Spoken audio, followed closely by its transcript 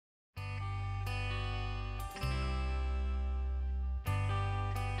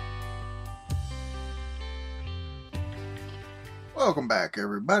Welcome back,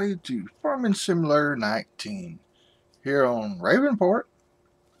 everybody, to Farming Simulator 19 here on Ravenport.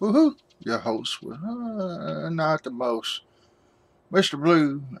 Woohoo! Your host was not the most, Mr.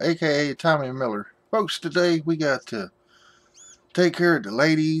 Blue, aka Tommy Miller. Folks, today we got to take care of the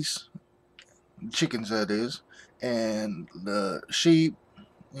ladies, chickens that is, and the sheep,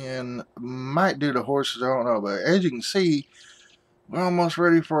 and might do the horses, I don't know, but as you can see, we're almost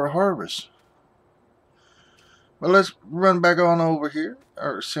ready for a harvest. But let's run back on over here.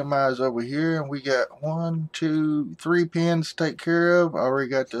 Our semi's over here, and we got 1, 2, 3 pens to take care of. I already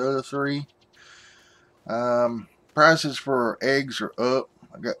got the other 3. Prices for eggs are up.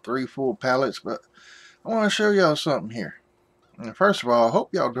 I got 3 full pallets, but I want to show y'all something here. And first of all, I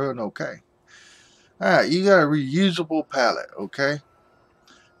hope y'all doing okay. Alright, you got a reusable pallet, okay?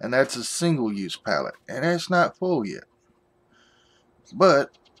 And that's a single-use pallet, and it's not full yet.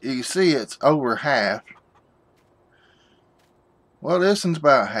 But you can see it's over half. Well, this one's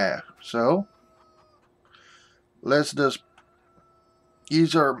about half, so let's just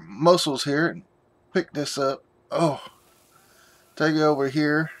use our muscles here and pick this up. Oh, take it over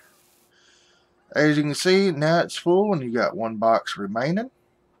here. As you can see, now it's full and you got 1 box remaining.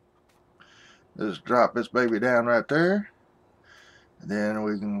 Just drop this baby down right there. And then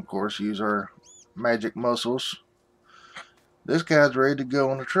we can, of course, use our magic muscles. This guy's ready to go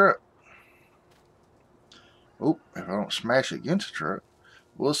on the truck. Oh, if I don't smash against the truck.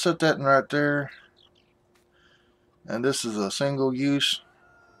 We'll set that in right there. And this is a single use.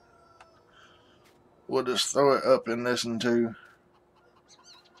 We'll just throw it up in this one too.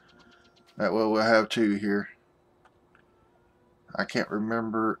 That way we'll have 2 here. I can't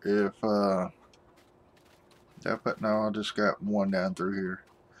remember if no, I just got 1 down through here.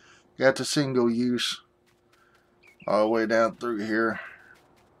 Got the single use all the way down through here.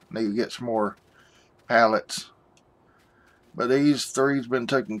 Need to get some more pallets. But these 3's been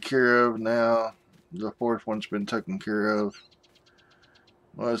taken care of now. The 4th one's been taken care of.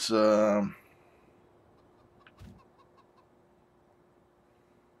 Let's yeah,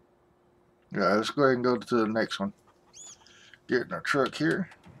 let's go ahead and go to the next one. Get in our truck here.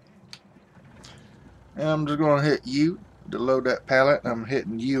 And I'm just going to hit U to load that pallet. I'm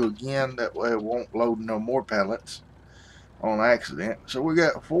hitting U again. That way it won't load no more pallets on accident. So we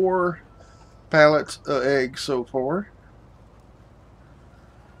got 4 pallets of eggs so far.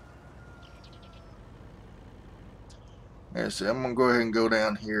 Let's see, I'm going to go ahead and go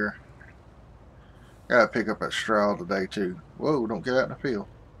down here. Gotta pick up that straw today too. Whoa, don't get out in the field.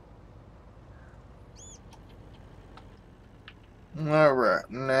 Alright,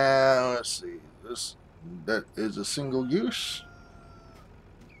 now let's see. That is a single use.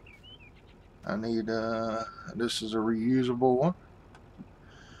 I need this is a reusable one.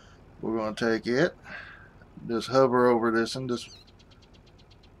 We're gonna take it. Just hover over this and just,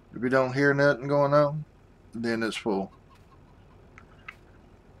 if you don't hear nothing going on, then it's full.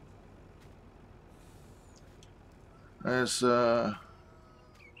 Let's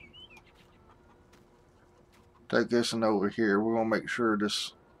take this one over here. We're gonna make sure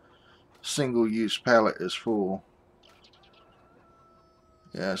this single use pallet is full.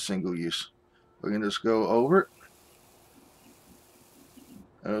 Yeah, single use. We can just go over it.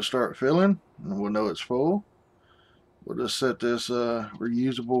 It'll start filling and we'll know it's full. We'll just set this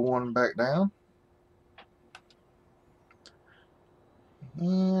reusable one back down.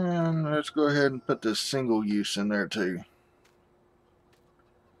 And let's go ahead and put this single use in there too.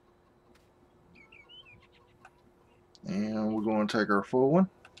 And we're going to take our full one.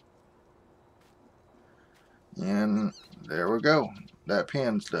 And there we go. That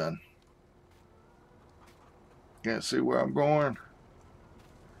pen's done. Can't see where I'm going.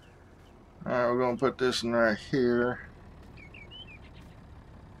 Alright, we're going to put this in right here.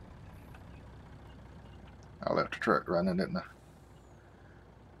 I left the truck running, didn't I?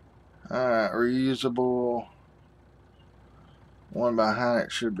 Alright, reusable. One behind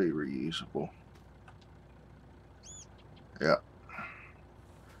it should be reusable. Yep.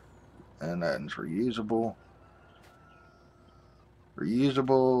 And that's reusable.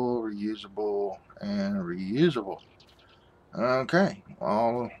 Reusable, reusable, and reusable. Okay,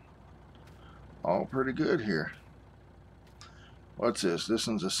 all pretty good here. What's this? This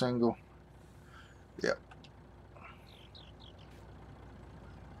one's a single. Yep.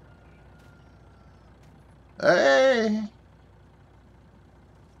 Hey!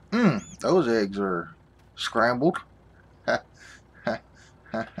 Those eggs are scrambled. Get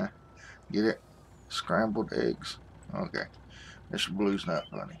it? Scrambled eggs. Okay. Mr. Blue's not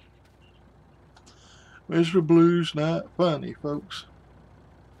funny. Mr. Blue's not funny, folks.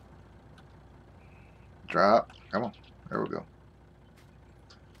 Drop. Come on. There we go.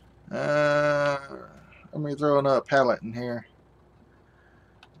 Let me throw another pallet in here.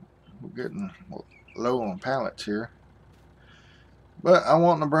 We're getting low on pallets here. But I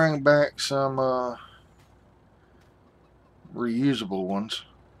want to bring back some reusable ones.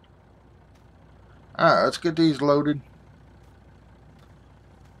 Alright, let's get these loaded.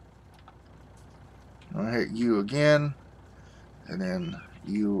 I'm going to hit U again. And then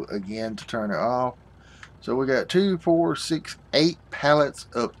U again to turn it off. So we got 2, 4, 6, 8 pallets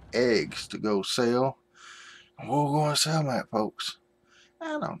of eggs to go sell. What are we going to sell them at, folks?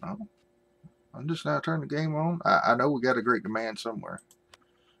 I don't know. I'm just now turning the game on. I know we got a great demand somewhere.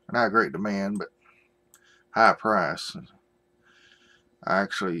 Not a great demand, but high price. I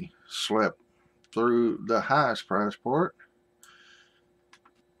actually slept through the highest price part.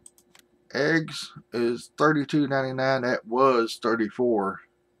 Eggs is $32.99. That was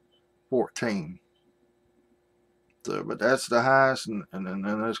 $34.14. So, but that's the highest, and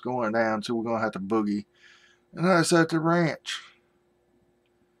then it's going down, so we're gonna have to boogie. And that's at the ranch.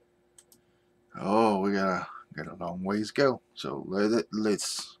 Oh, we got a long ways to go. So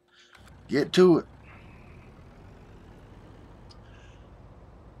let's get to it.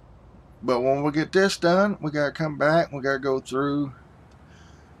 But when we get this done, we gotta come back. We gotta go through.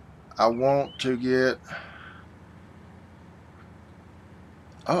 I want to get.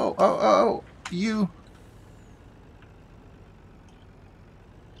 Oh, you.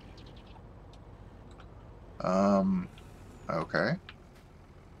 Okay.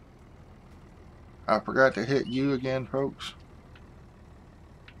 I forgot to hit you again, folks.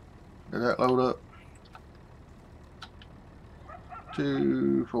 Did that load up?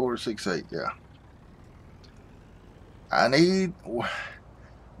 2, 4, 6, 8. Yeah.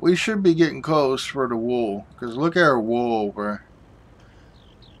 We should be getting close for the wool, because look at our wool over.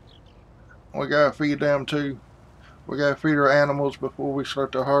 We gotta feed them too. We gotta feed our animals before we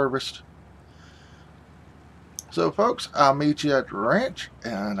start to harvest. So folks, I'll meet you at the ranch,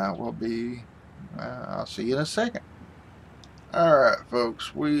 and I'll see you in a second. Alright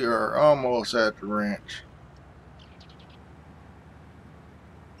folks, we are almost at the ranch.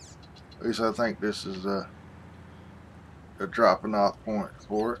 At least I think this is the dropping off point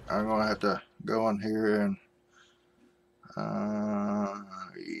for it. I'm gonna have to go in here and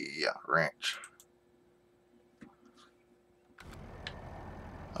yeah, ranch.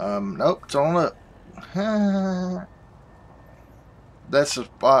 Nope, it's on up. That's the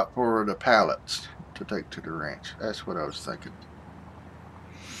spot for the pallets to take to the ranch. That's what I was thinking.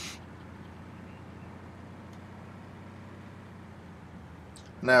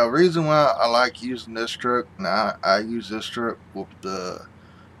 Now, the reason why I like using this truck, now I use this truck with the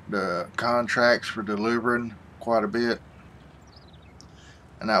contracts for delivering quite a bit,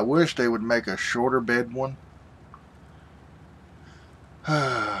 and I wish they would make a shorter bed one.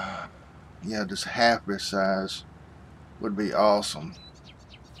 Yeah, just half this size would be awesome.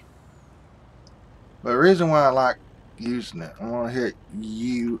 But the reason why I like using it, I'm going to hit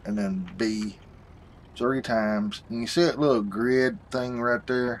U and then B 3 times. And you see that little grid thing right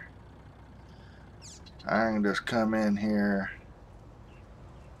there? I can just come in here.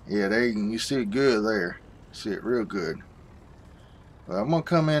 Yeah, there you see it good there. See it real good. But I'm going to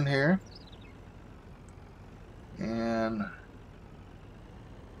come in here. And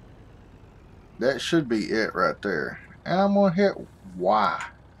that should be it right there. And I'm going to hit Y.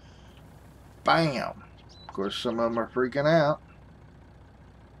 Bam. Of course, some of them are freaking out.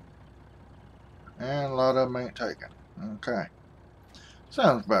 And a lot of them ain't taken. Okay.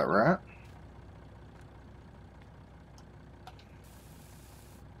 Sounds about right.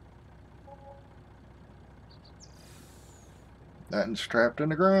 That one's trapped in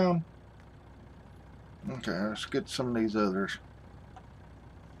the ground. Okay, let's get some of these others.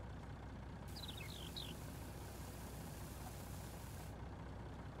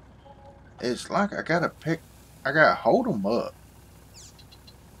 It's like I gotta hold them up.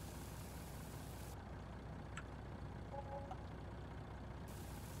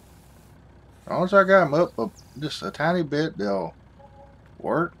 As long as I got them up just a tiny bit, they'll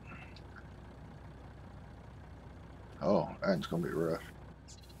work. Oh, that's gonna be rough.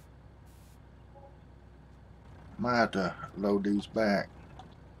 Might have to load these back.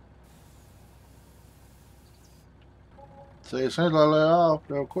 See, as soon as I let off,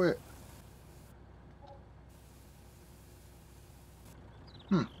 they'll quit.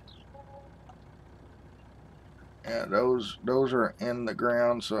 Yeah, those are in the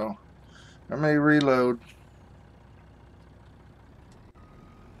ground, so let me reload.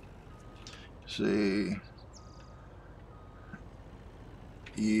 See,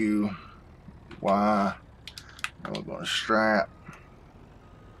 U, Y, and we're going to strap.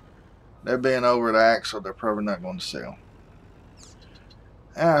 They're being over the axle, they're probably not going to sell.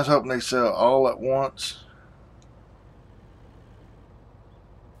 And I was hoping they sell all at once.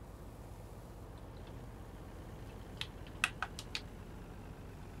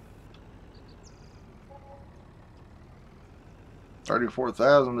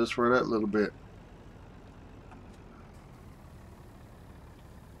 $34,000 just for that little bit.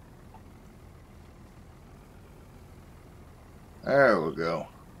 There we go.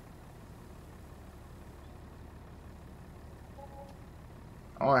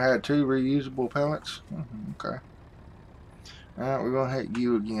 Oh, I had 2 reusable pellets. Okay. Alright, we're gonna hit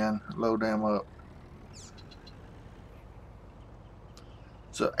you again. Load them up.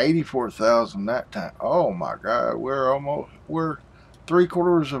 So 84,000 that time. Oh my God, we're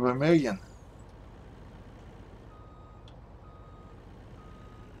 750,000.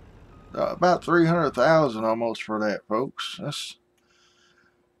 About 300,000 almost for that, folks. That's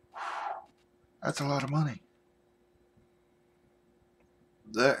a lot of money.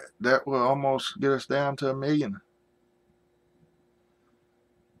 That will almost get us down to $1 million.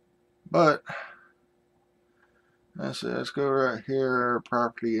 But let's go right here.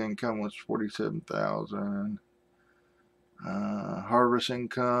 Property income was 47,000. Harvest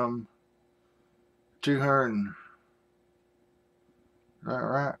income 200. Is that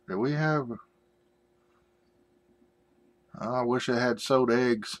right? Do we have? I wish I had sold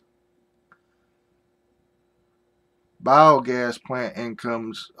eggs. Biogas plant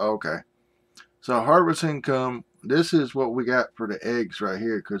incomes. Okay. So harvest income. This is what we got for the eggs right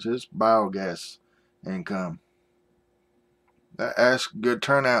here, because it's biogas income. That's good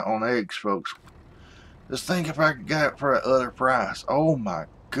turnout on eggs, folks. Just think if I could get it for an other price. Oh my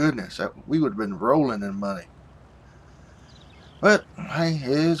goodness, we would have been rolling in money. But hey, it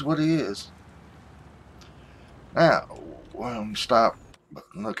is what it is. Now, we'll stop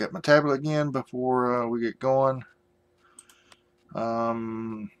and look at my tablet again before we get going.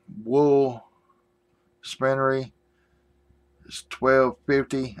 Wool spinnery is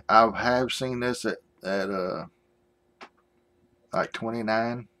 $12.50. I have seen this at like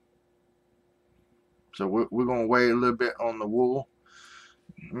 $29. So we're gonna wait a little bit on the wool.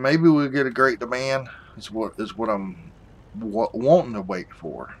 Maybe we'll get a great demand. Is what I'm wanting to wait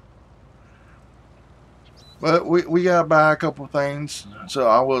for. But we gotta buy a couple things. So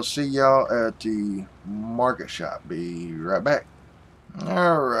I will see y'all at the market shop. Be right back.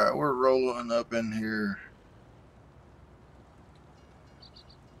 Alright, we're rolling up in here.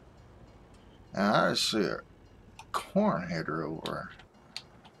 And I see a corn header over.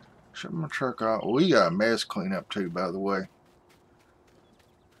 Shut my truck off. We got a mess clean up too, by the way.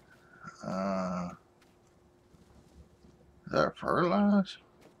 Is that fertilizer?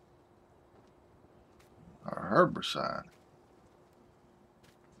 Or herbicide?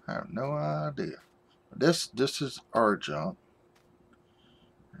 I have no idea. This is our junk.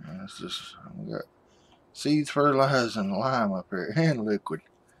 And it's just, we got seeds, fertilizer, and lime up here, and liquid.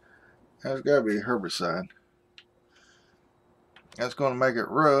 That's got to be herbicide. That's going to make it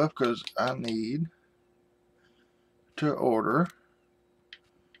rough because I need to order.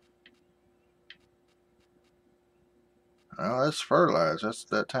 Oh, that's fertilizer. That's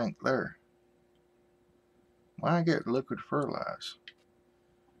that tank there. Why I get liquid fertilizer?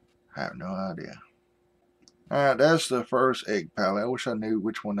 I have no idea. Alright, that's the first egg pallet. I wish I knew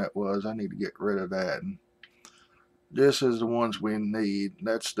which one that was. I need to get rid of that. And this is the ones we need.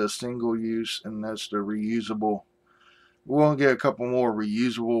 That's the single use, and that's the reusable. We're going to get a couple more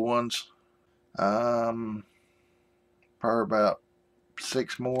reusable ones. Probably about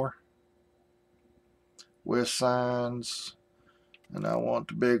 6 more with signs. And I want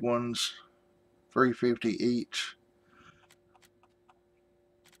the big ones, $3.50 each.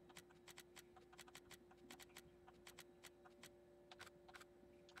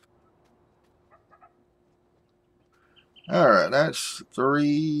 Alright, that's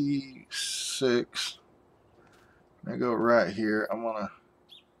 3, 6. I go right here. I'm going to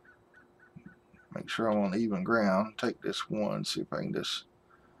make sure I'm on even ground. Take this one, see if I can just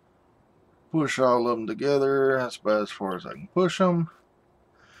push all of them together. That's about as far as I can push them.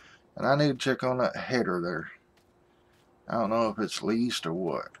 And I need to check on that header there. I don't know if it's leased or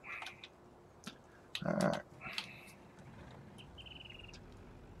what. Alright.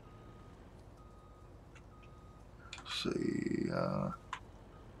 See,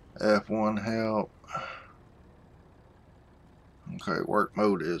 F1 help. Okay, work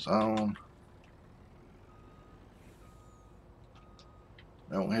mode is on.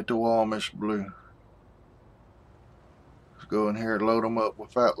 Don't hit the wall, Mr. Blue. Let's go in here and load them up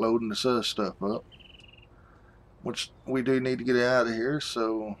without loading the other stuff up. Which we do need to get it out of here,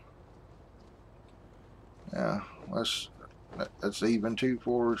 so Yeah, that's even. 2,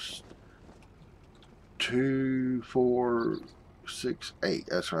 4, 2, 4, 6, 8.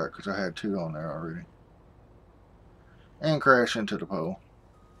 That's right, because I had 2 on there already. And crash into the pole.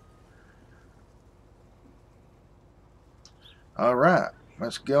 Alright,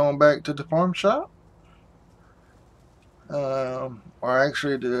 let's go on back to the farm shop. Or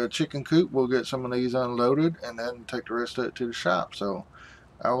actually the chicken coop. We'll get some of these unloaded and then take the rest of it to the shop. So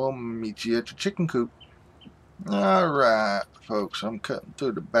I will meet you at the chicken coop. Alright, folks, I'm cutting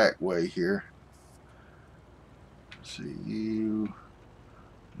through the back way here. See you.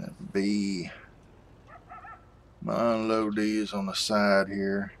 That B. My unload is on the side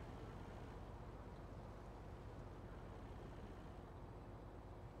here.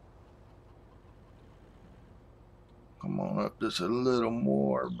 Come on up just a little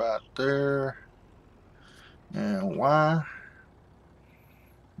more about there. And Y.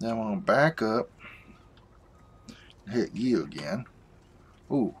 Then I'm going to back up. Hit you again.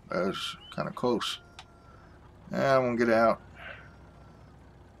 Ooh, that was kind of close. And I'm going to get out.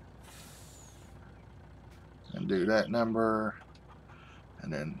 And do that number.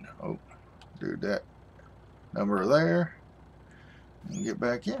 And then, oh, do that number there. And get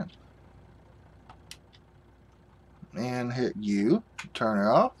back in. And hit U. Turn it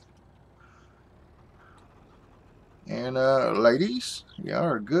off. And ladies, y'all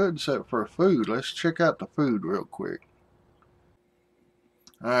are good except for food. Let's check out the food real quick.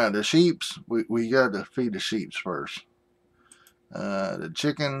 Alright, the sheeps, we got to feed the sheeps first. The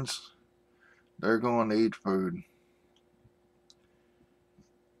chickens, they're going to eat food.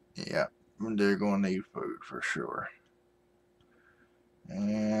 Yeah, they're going to eat food for sure.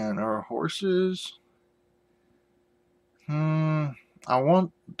 And our horses, I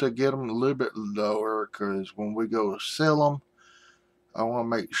want to get them a little bit lower because when we go sell them, I want to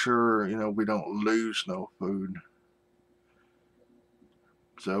make sure, you know, we don't lose no food.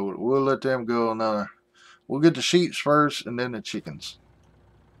 So we'll let them go another. We'll get the sheep first and then the chickens.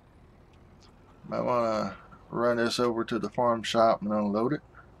 I want to run this over to the farm shop and unload it.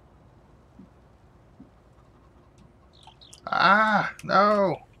 Ah,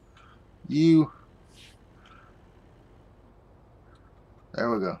 no. You. There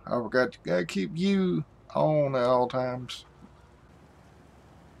we go. I forgot to keep you on at all times.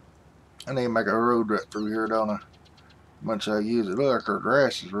 I need to make a road right through here, don't I? Once I use it. Look, our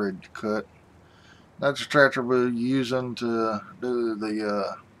grass is ready to cut. That's the tractor we're using to do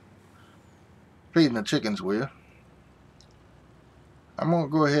the feeding the chickens with. I'm going to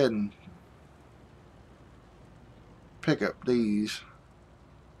go ahead and pick up these.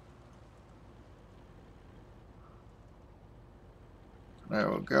 There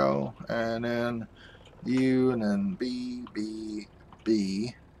we go. And then U and then B, B,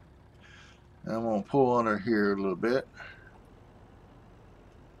 B. And I'm going to pull under here a little bit.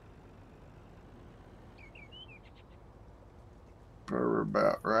 Probably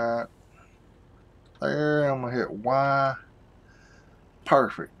about right there. I'm going to hit Y.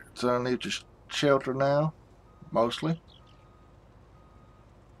 Perfect. It's underneath the shelter now, mostly.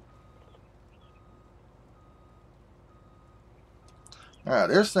 Alright,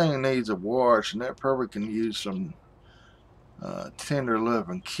 this thing needs a wash, and that probably can use some tender love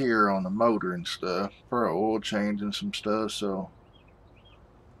and care on the motor and stuff. For an oil change and some stuff, so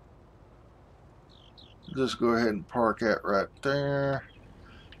just go ahead and park that right there.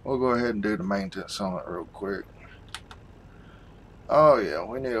 We'll go ahead and do the maintenance on it real quick. Oh yeah,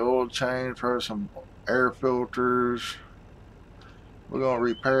 we need an oil change for some air filters. We're going to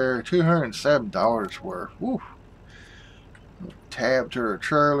repair $207 worth. Woo. Tab to her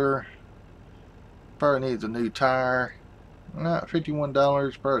trailer. Probably needs a new tire. Not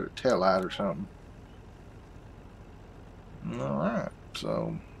 $51, probably a tail light or something. Alright,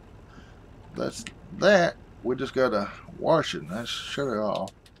 so that's that. We just gotta wash it and let's shut it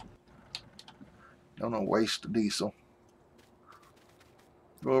off. Don't want to waste the diesel.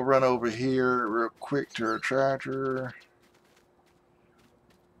 We'll run over here real quick to our tractor.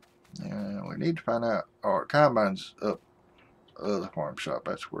 And we need to find out our combine's up the farm shop.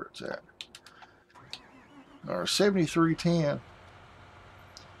 That's where it's at. Our 7310.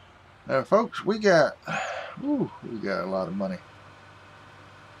 Now, folks, we got a lot of money.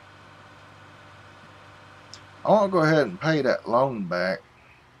 I want to go ahead and pay that loan back.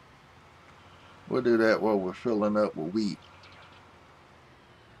 We'll do that while we're filling up with wheat.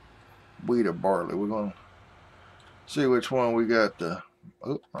 Wheat or barley. We're going to see which one we got the...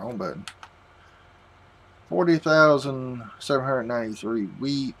 Oh, wrong button. 40,793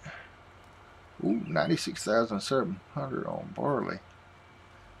 wheat. Ooh, 96,700 on barley.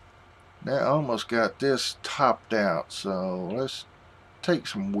 That almost got this topped out, so let's take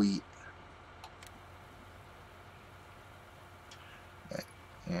some wheat.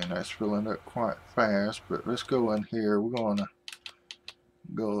 And that's filling up quite fast, but let's go in here. We're going to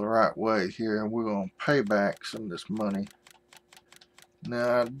go the right way here, and we're going to pay back some of this money.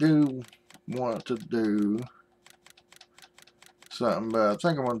 Now, I do want to do something, but I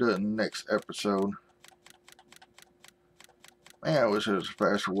think I'm going to do it in the next episode. Man, I wish there was a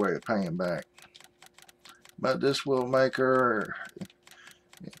faster way of paying back. But this will make her...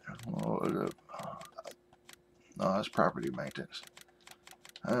 no, that's property maintenance.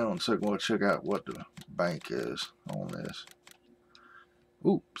 I don't think we'll check out what the bank is on this.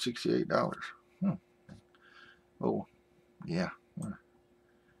 Ooh, $68. Oh, yeah.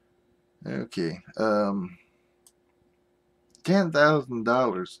 Okay.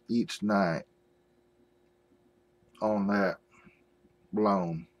 $10,000 each night on that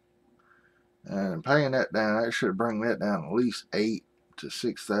loan. And paying that down, that should bring that down at least 8 to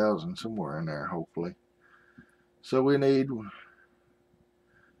 6,000, somewhere in there, hopefully. So we can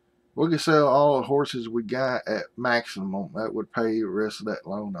sell all the horses we got at maximum. That would pay the rest of that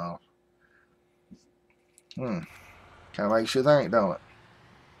loan off. Kind of makes you think, don't it?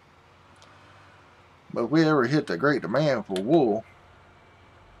 But if we ever hit the great demand for wool,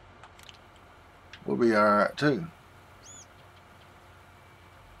 we'll be alright too.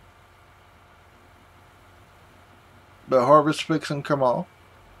 The harvest fixing come off,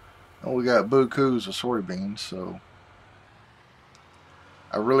 and we got bukus of soybeans, so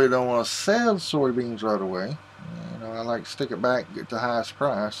I really don't want to sell soybeans right away. You know, I like to stick it back and get the highest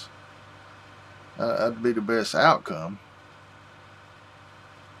price. That'd be the best outcome.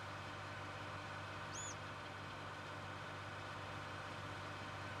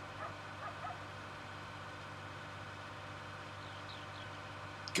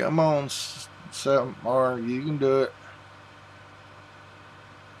 Come on, Samar, you can do it.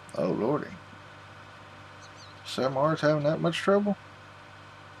 Oh, lordy. Samar's having that much trouble?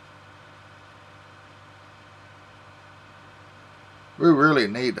 We really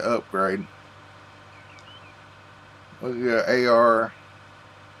need to upgrade. We got AR,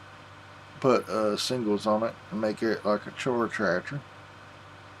 put singles on it and make it like a chore tractor.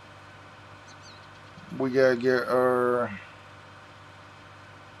 We gotta get our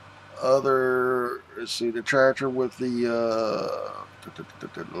other, let's see, the tractor with the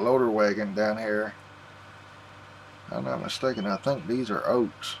loader wagon down here. If I'm not mistaken, I think these are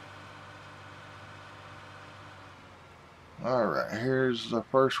oats. Alright, here's the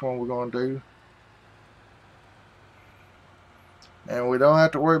first one we're going to do. And we don't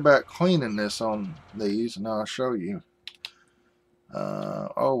have to worry about cleaning this on these, and I'll show you.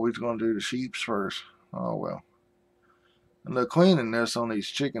 Oh, we're going to do the sheeps first. Oh, well. And the cleaning this on these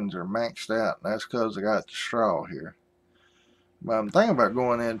chickens are maxed out, and that's because I got the straw here. But I'm thinking about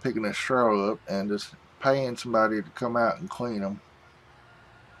going in and picking this straw up and just paying somebody to come out and clean them.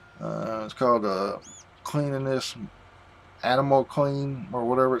 It's called cleaning this animal clean, or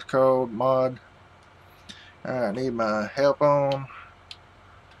whatever it's called, mod. Alright, I need my help on.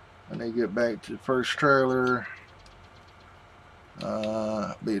 I need to get back to the first trailer.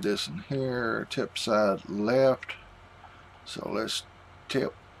 Be this in here, tip side left. So let's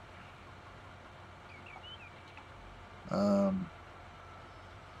tip.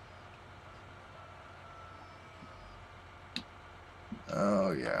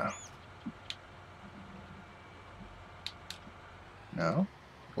 Oh yeah. No.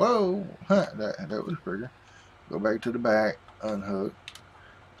 Whoa. Huh, that was bigger. Go back to the back. Unhook.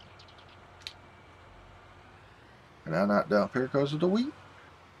 And I not down here because of the wheat.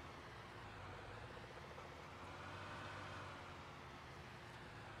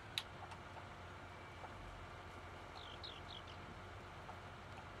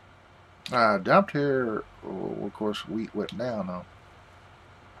 I dumped here. Oh, of course, wheat went down though.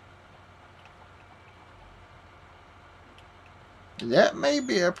 That may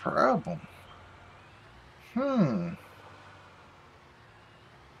be a problem. I'll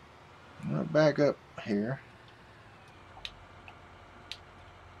back up here.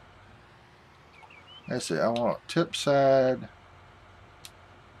 Let's see, I want tip side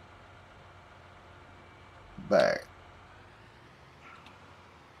back.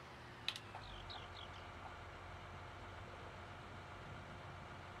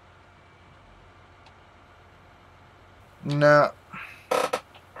 No.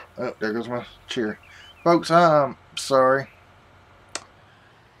 Oh, there goes my chair. Folks, I'm sorry.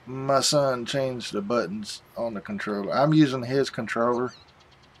 My son changed the buttons on the controller. I'm using his controller.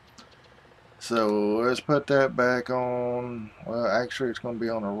 So let's put that back on. Well, actually, it's going to be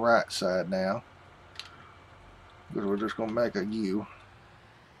on the right side now, because we're just going to make a U.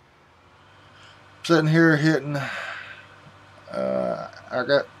 Sitting here hitting. I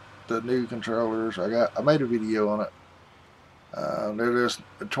got the new controllers. I made a video on it. They're just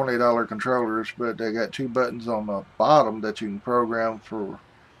 $20 controllers, but they got 2 buttons on the bottom that you can program for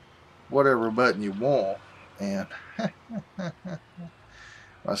whatever button you want. And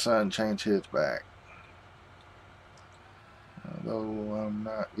my son changed his back. Although I'm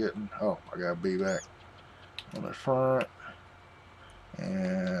not getting, oh, I gotta be back on the front.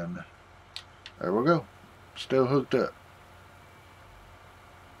 And there we go. Still hooked up.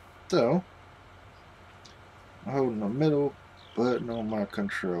 So, I'm holding the middle button on my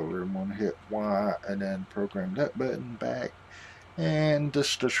controller. I'm gonna hit Y and then program that button back. And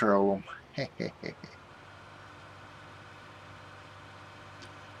just to troll them.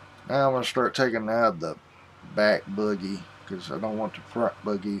 Now I'm going to start taking out the back buggy, because I don't want the front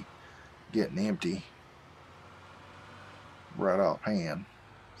buggy getting empty right offhand.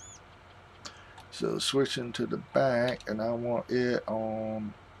 So switching to the back, and I want it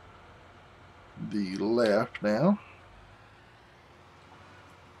on the left now.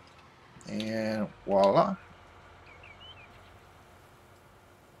 And voila.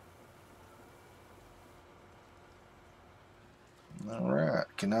 Alright,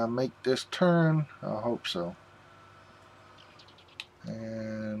 can I make this turn? I hope so.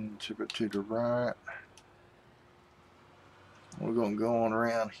 And tip it to the right. We're going to go on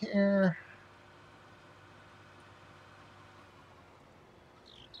around here.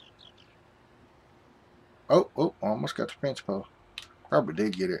 Oh, almost got the fence post. Probably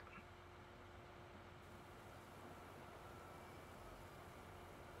did get it.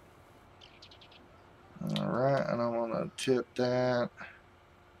 Alright, and I'm going to tip that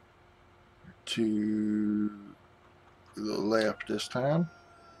to the left this time.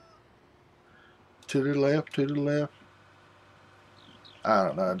 To the left, to the left. I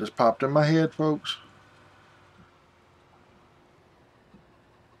don't know, it just popped in my head, folks.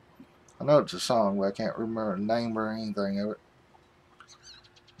 I know it's a song, but I can't remember the name or anything of it.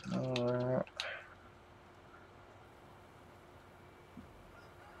 Alright.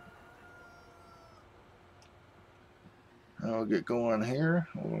 I'll get going here.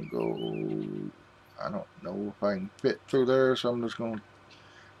 We'll go, I don't know if I can fit through there, so I'm just going to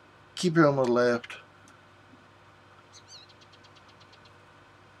keep it on the left.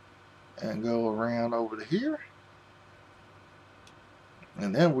 And go around over to here.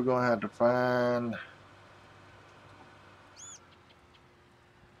 And then we're going to have to find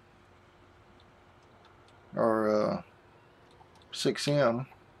our 6M.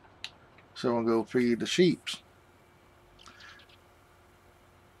 So we'll go feed the sheeps.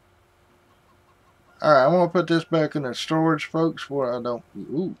 Alright, I'm going to put this back in the storage, folks, where I don't...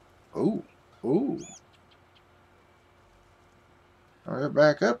 Ooh. Alright,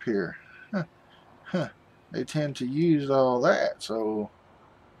 back up here. They tend to use all that, so...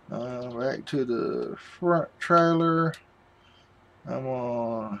 back to the front trailer. I'm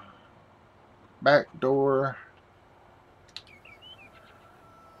on... back door.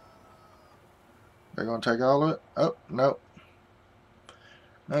 They're going to take all of it? Oh, nope.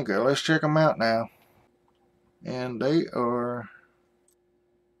 Okay, let's check them out now. And they are...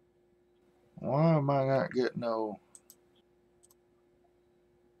 Why am I not getting no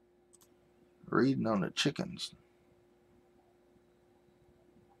reading on the chickens?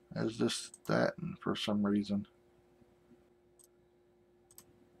 It's just that for some reason.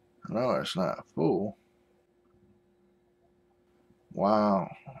 No, it's not full. Wow.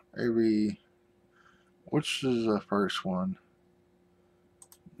 Which is the first one?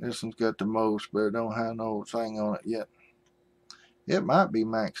 This one's got the most, but it don't have no thing on it yet. It might be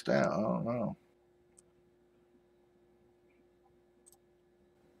maxed out. I don't know.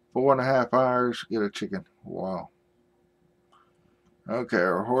 4.5 hours, get a chicken. Wow. Okay,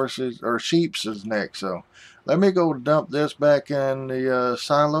 our sheep's is next. So let me go dump this back in the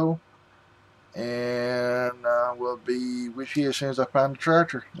silo, and we'll be with you as soon as I find the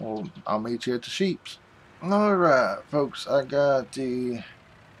tractor. Well, I'll meet you at the sheep's. Alright, folks, I got the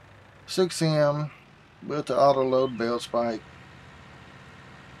 6M with the auto load belt spike.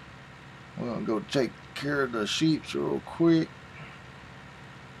 We're gonna go take care of the sheep's real quick.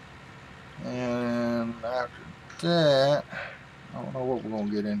 And after that, I don't know what we're going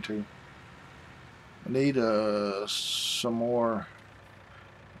to get into. I need buy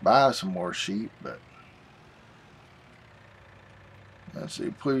some more sheep, but let's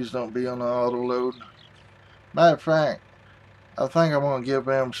see, please don't be on the auto load. Matter of fact, I think I'm going to give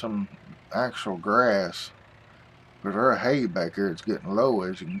them some actual grass. Because our hay back here, it's getting low,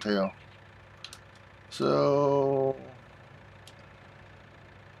 as you can tell. So,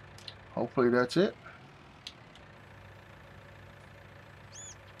 hopefully that's it.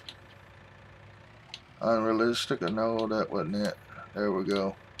 Unrealistic, I know that wasn't it. There we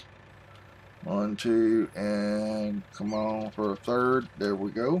go. 1, 2, and come on for a third. There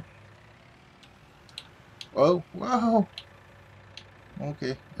we go. Oh, whoa.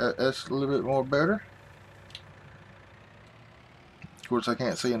 Okay, that's a little bit more better. Of course, I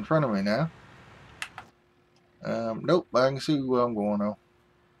can't see in front of me now. Nope, I can see where I'm going though.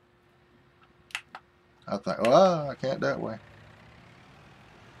 I think, oh, I can't that way.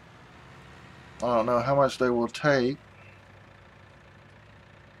 I don't know how much they will take.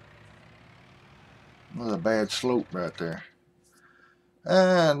 There's a bad slope right there.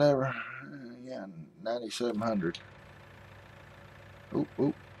 Never. Yeah, 9,700. Oop,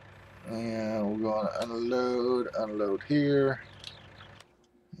 oop. And we're going to unload here.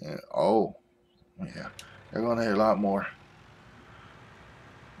 Yeah, oh, yeah. They're going to need a lot more.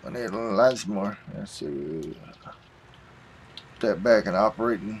 I need lots more. Let's see. Step back in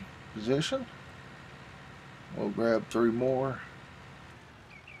operating position. We'll grab 3 more.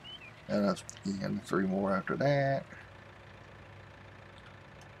 And again, 3 more after that.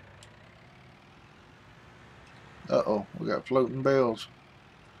 Uh-oh, we got floating bells.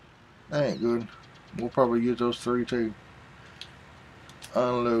 That ain't good. We'll probably use those 3 too.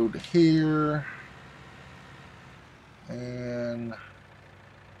 Unload here. And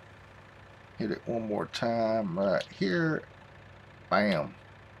hit it one more time right here. Bam.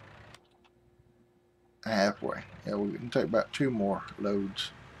 Halfway. Yeah, we can take about 2 more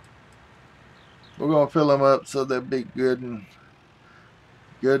loads. We're gonna fill them up so they'll be good and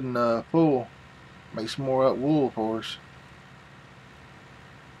full. Make some more up wool for us.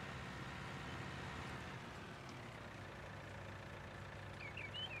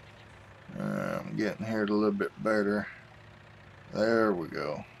 I'm getting here a little bit better. There we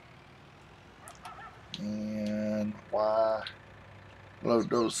go. And why? Load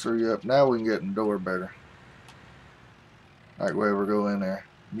those 3 up. Now we can get in the door better. Like we ever go in there.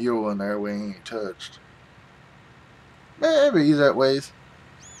 Mule in there we ain't touched. Maybe that ways.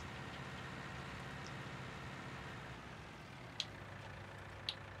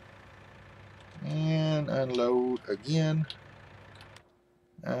 And unload again.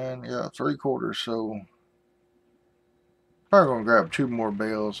 And yeah, 3/4, so probably gonna grab 2 more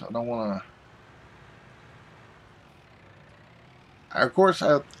bales. I don't wanna. Of course,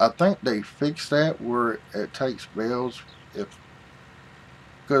 I think they fixed that where it takes bales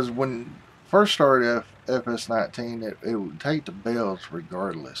because when first started FS19, it would take the bales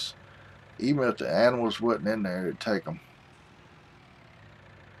regardless. Even if the animals wasn't in there, it'd take them.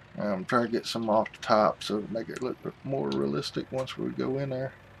 I'm trying to get some off the top so to make it look more realistic once we go in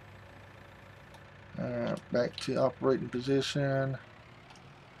there. Back to operating position.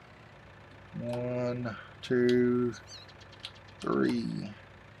 1, 2, 3.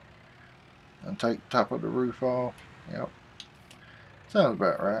 And take the top of the roof off. Yep. Sounds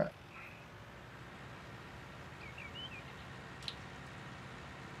about right.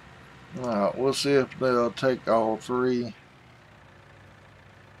 Alright, we'll see if they'll take all 3.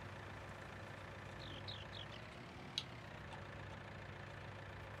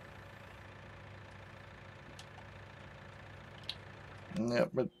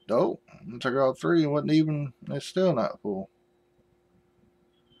 Yep, but oh, I took all 3 and wasn't even, it's still not full.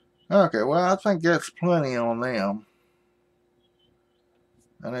 Okay, well, I think that's plenty on them.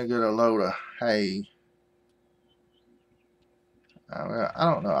 And they get a load of hay. I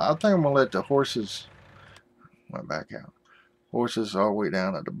don't know. I think I'm going to let the horses, went back out. Horses all the way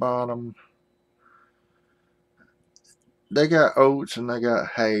down at the bottom. They got oats and they got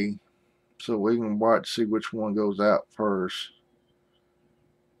hay. So we can watch, see which one goes out first.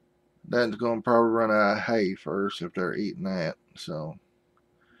 That's going to probably run out of hay first if they're eating that. So,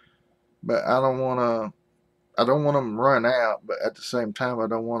 but I don't want them to run out, but at the same time, I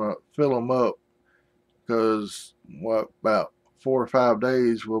don't want to fill them up because about 4 or 5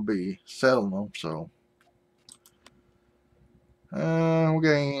 days we'll be selling them. So, we're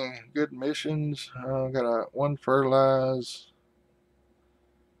getting good missions. Got 1 fertilize,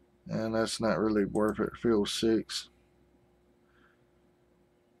 and that's not really worth it. Field 6.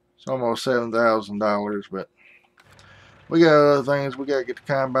 It's almost $7,000, but we got other things. We got to get the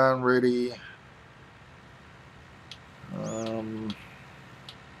combine ready.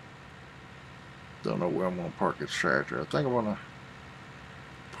 Don't know where I'm going to park this tractor. I think I'm going to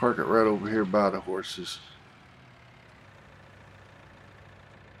park it right over here by the horses.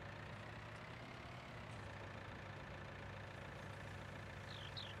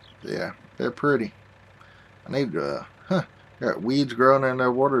 Yeah, they're pretty. I need to, got weeds growing in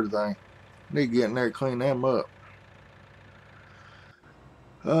that water thing. I need to get in there and clean them up.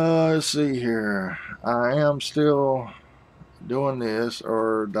 Let's see here. I am still doing this,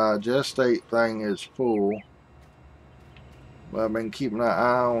 or digestate thing is full. But I've been keeping an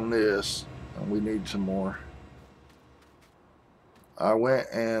eye on this, and we need some more. I went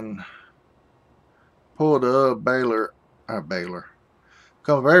and pulled a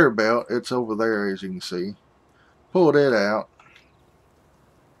conveyor belt. It's over there, as you can see. Pulled it out.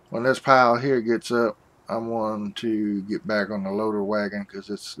 When this pile here gets up, I'm wanting to get back on the loader wagon because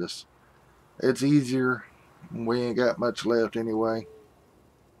it's easier. We ain't got much left anyway.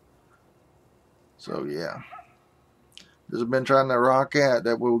 So yeah, just been trying to rock out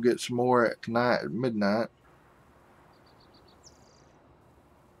that we'll get some more at tonight at midnight.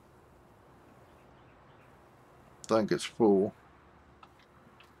 I think it's full.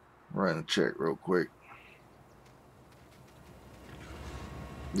 Run and check real quick.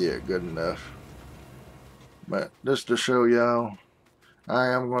 Yeah, good enough. But just to show y'all, I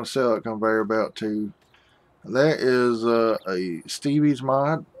am going to sell a conveyor belt too. That is a Stevie's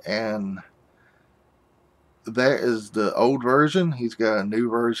mod, and that is the old version. He's got a new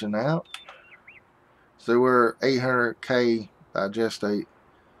version out. So we're 800K digestate,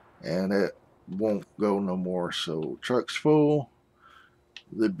 and it won't go no more. So truck's full.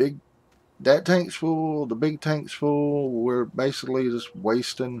 That tank's full. The big tank's full. We're basically just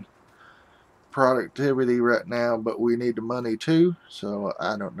wasting productivity right now, but we need the money too. So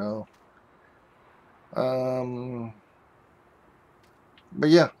I don't know. But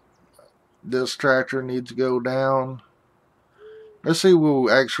yeah, this tractor needs to go down. Let's see,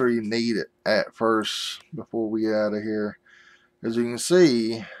 we'll actually need it at first before we get out of here. As you can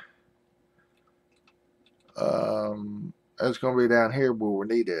see, it's going to be down here where we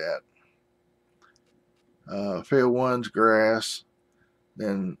need it at. Field 1's grass.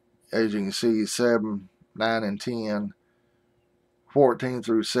 Then, as you can see, 7, 9, and 10. 14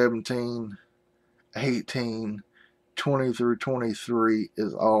 through 17. 18. 20 through 23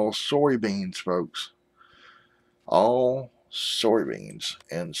 is all soybeans, folks. All soybeans.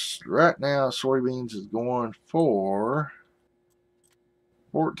 And right now, soybeans is going for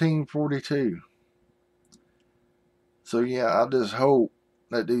 $14.42. So yeah, I just hope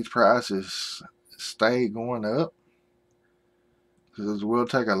that these prices stay going up, because we'll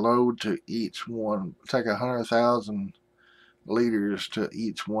take a load to each one, take 100,000 liters to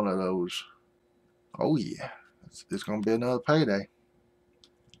each one of those. Oh yeah, it's gonna be another payday.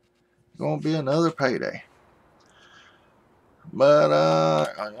 Gonna be another payday. But I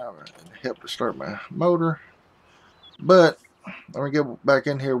help to start my motor. But let me get back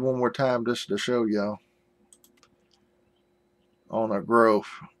in here one more time just to show y'all on a growth.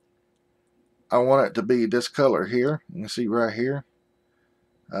 I want it to be this color here. You can see right here.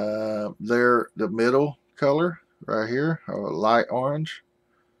 There, the middle color right here, light orange.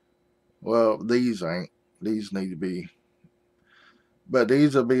 Well, these ain't. These need to be. But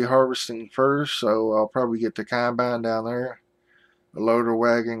these will be harvesting first, so I'll probably get the combine down there, the loader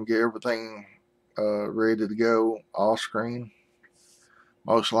wagon, get everything ready to go off screen,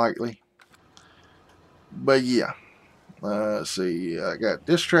 most likely. But yeah, let's see. I got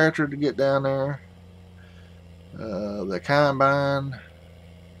this tractor to get down there, the combine,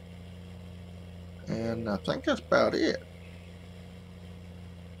 and I think that's about it.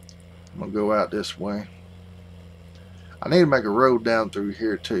 I'm gonna go out this way. I need to make a road down through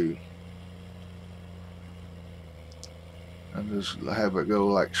here too. And just have it go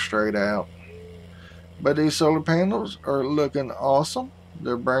like straight out. But these solar panels are looking awesome.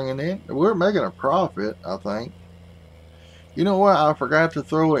 They're bringing in. We're making a profit, I think. You know what? I forgot to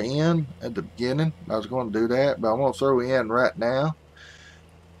throw it in at the beginning. I was going to do that, but I'm going to throw it in right now.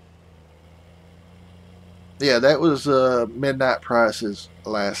 Yeah, that was midnight prices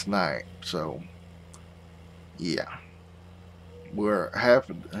last night. So, yeah. We're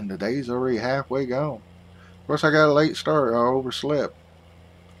and the day's already halfway gone. Of course, I got a late start. I overslept.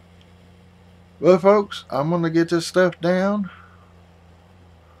 Well, folks, I'm going to get this stuff down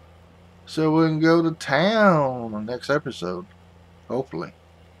so we can go to town on the next episode. Hopefully.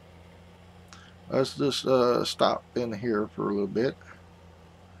 Let's just stop in here for a little bit.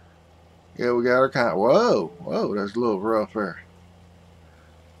 Yeah, we got our kind of... Whoa, that's a little rough there.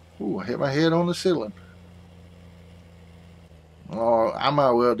 Ooh, I hit my head on the ceiling. Oh, I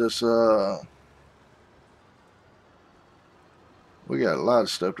might well just... we got a lot of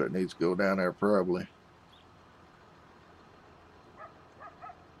stuff that needs to go down there, probably.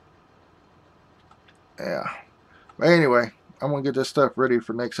 Yeah. But anyway, I'm gonna get this stuff ready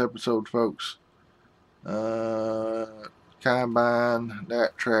for next episode, folks. Combine,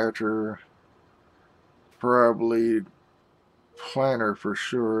 that tractor, probably planter for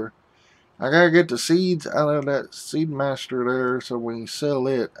sure. I gotta get the seeds out of that seed master there so we can sell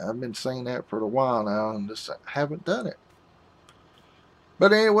it. I've been saying that for a while now and just haven't done it.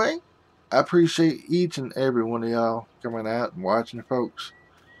 But anyway, I appreciate each and every one of y'all coming out and watching, folks.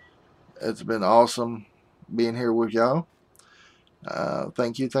 It's been awesome being here with y'all.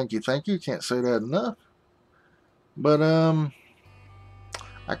 Thank you, thank you, thank you. Can't say that enough. But I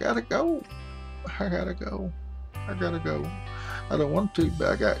gotta go. I gotta go. I don't want to, but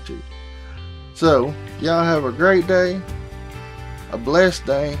I got to. So, y'all have a great day, a blessed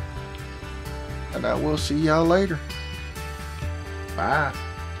day, and I will see y'all later. Bye.